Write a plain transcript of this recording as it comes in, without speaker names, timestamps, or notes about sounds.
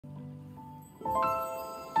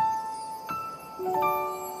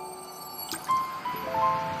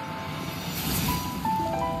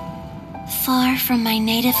Far from my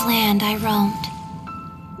native land I roamed.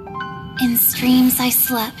 In streams I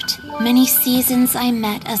slept, many seasons I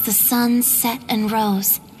met as the sun set and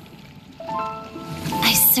rose.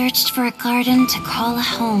 I searched for a garden to call a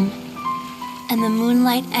home, and the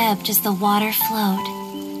moonlight ebbed as the water flowed.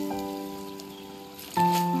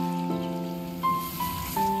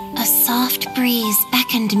 A soft breeze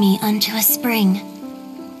beckoned me unto a spring.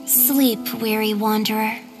 Sleep, weary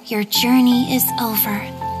wanderer, your journey is over.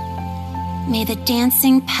 May the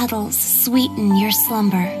dancing petals sweeten your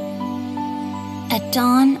slumber. At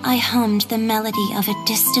dawn, I hummed the melody of a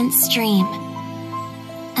distant stream,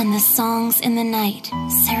 and the songs in the night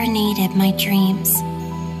serenaded my dreams.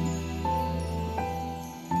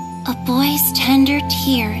 A boy's tender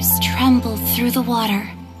tears trembled through the water,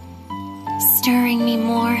 stirring me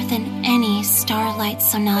more than any starlight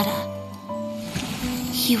sonata.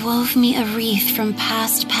 He wove me a wreath from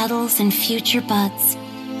past petals and future buds.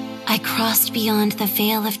 I crossed beyond the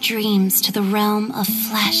veil of dreams to the realm of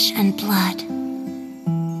flesh and blood.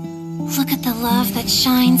 Look at the love that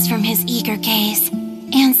shines from his eager gaze.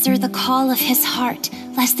 Answer the call of his heart,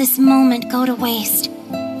 lest this moment go to waste.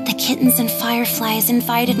 The kittens and fireflies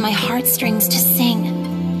invited my heartstrings to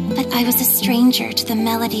sing, but I was a stranger to the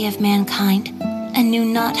melody of mankind, and knew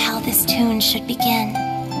not how this tune should begin.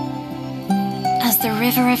 As the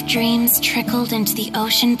river of dreams trickled into the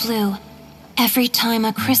ocean blue, every time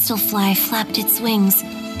a crystal fly flapped its wings,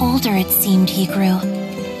 older it seemed he grew.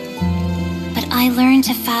 But I learned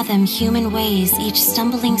to fathom human ways each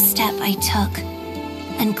stumbling step I took,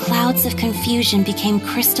 and clouds of confusion became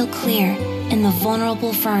crystal clear in the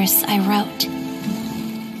vulnerable verse I wrote.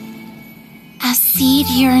 As seed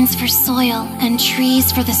yearns for soil and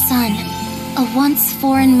trees for the sun, a once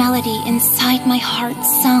foreign melody inside my heart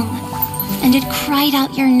sung, and it cried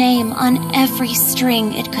out your name on every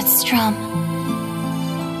string it could strum.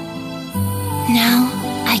 Now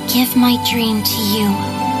I give my dream to you.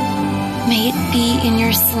 May it be in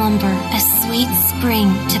your slumber a sweet spring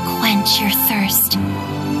to quench your thirst.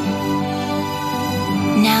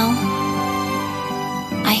 Now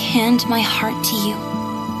I hand my heart to you,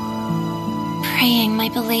 praying my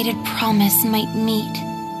belated promise might meet,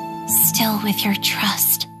 still with your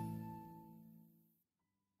trust.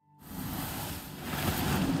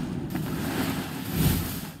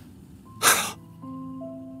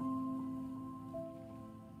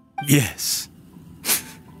 Yes.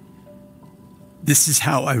 This is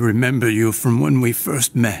how I remember you from when we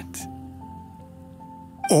first met.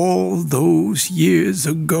 All those years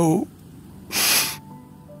ago.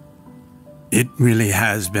 It really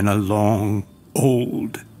has been a long,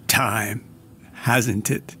 old time, hasn't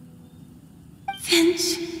it?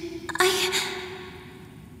 Finch,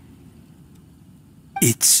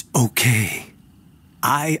 It's okay.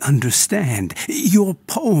 I understand. Your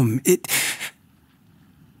poem, it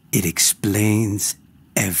explains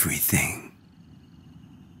everything.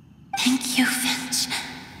 Thank you, Finch.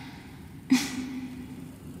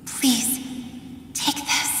 Please, take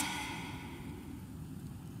this.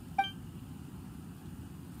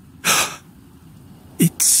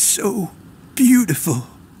 It's so beautiful.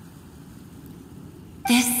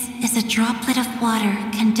 This is a droplet of water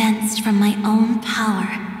condensed from my own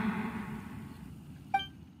power.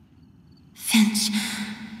 Finch,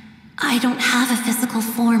 I don't have a physical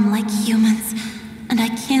form like humans, and I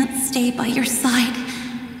can't stay by your side.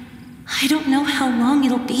 I don't know how long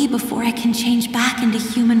it'll be before I can change back into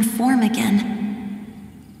human form again.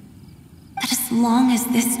 But as long as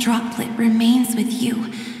this droplet remains with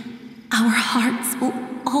you, our hearts will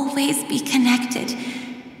always be connected,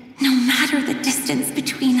 no matter the distance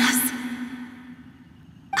between us.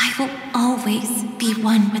 I will always be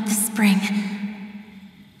one with the spring.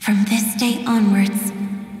 From this day onwards,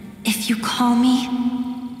 if you call me,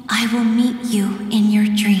 I will meet you in your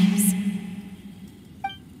dreams.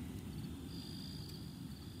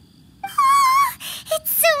 Oh,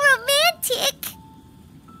 it's so romantic!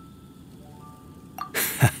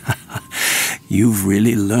 You've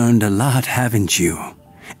really learned a lot, haven't you?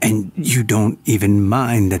 And you don't even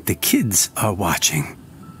mind that the kids are watching.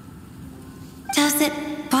 Does it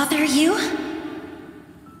bother you?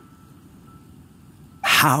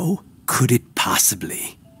 How could it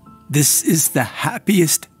possibly? This is the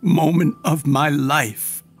happiest moment of my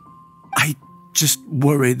life. I just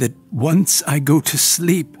worry that once I go to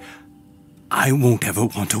sleep, I won't ever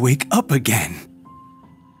want to wake up again.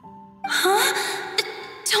 Huh?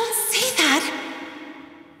 Don't say that.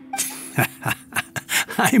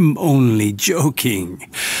 I'm only joking.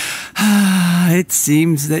 It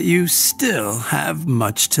seems that you still have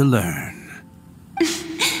much to learn.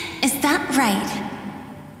 Is that right?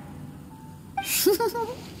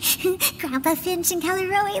 Grandpa Finch and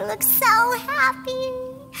Callirhoe look so happy.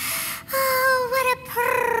 Oh, what a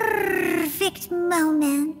perfect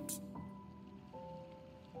moment.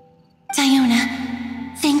 Diona,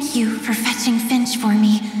 thank you for fetching Finch for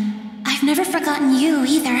me. I've never forgotten you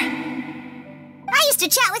either. I used to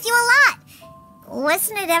chat with you a lot.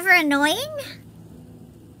 Wasn't it ever annoying?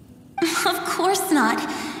 Of course not.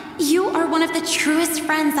 You are one of the truest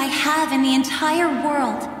friends I have in the entire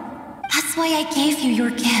world. That's why I gave you your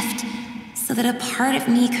gift, so that a part of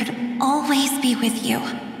me could always be with you.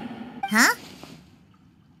 Huh?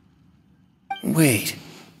 Wait.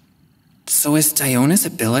 So is Diona's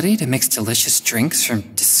ability to mix delicious drinks from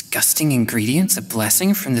disgusting ingredients a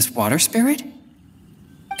blessing from this water spirit?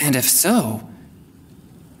 And if so,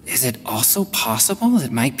 is it also possible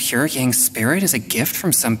that my pure yang spirit is a gift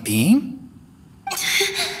from some being?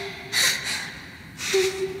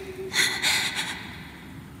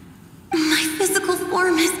 My physical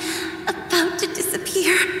form is about to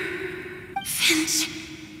disappear. Finch.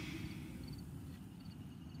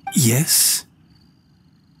 Yes?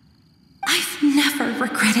 I've never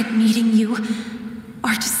regretted meeting you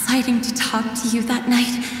or deciding to talk to you that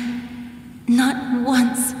night. Not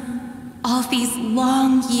once. All these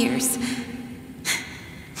long years.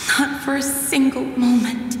 Not for a single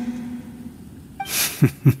moment.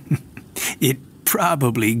 It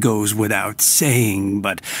probably goes without saying,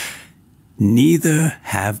 but neither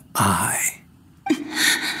have I.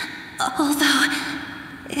 Although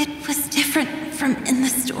it was different from in the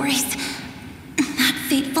stories. That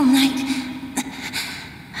fateful night,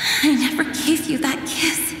 I never gave you that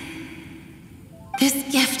kiss. This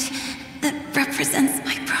gift that represents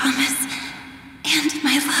my promise and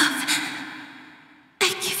my love, I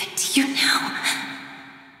give it to you now.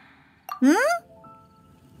 Hmm?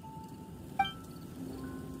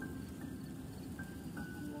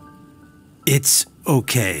 It's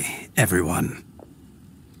okay, everyone.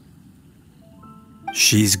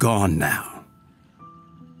 She's gone now.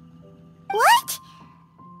 What?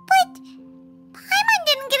 But Paimon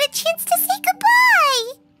didn't get a chance to say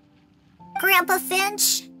goodbye. Grandpa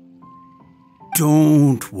Finch?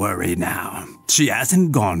 Don't worry now. She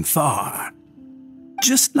hasn't gone far.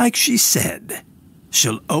 Just like she said,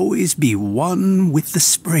 she'll always be one with the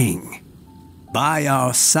spring, by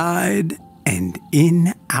our side and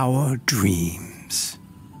in our dreams.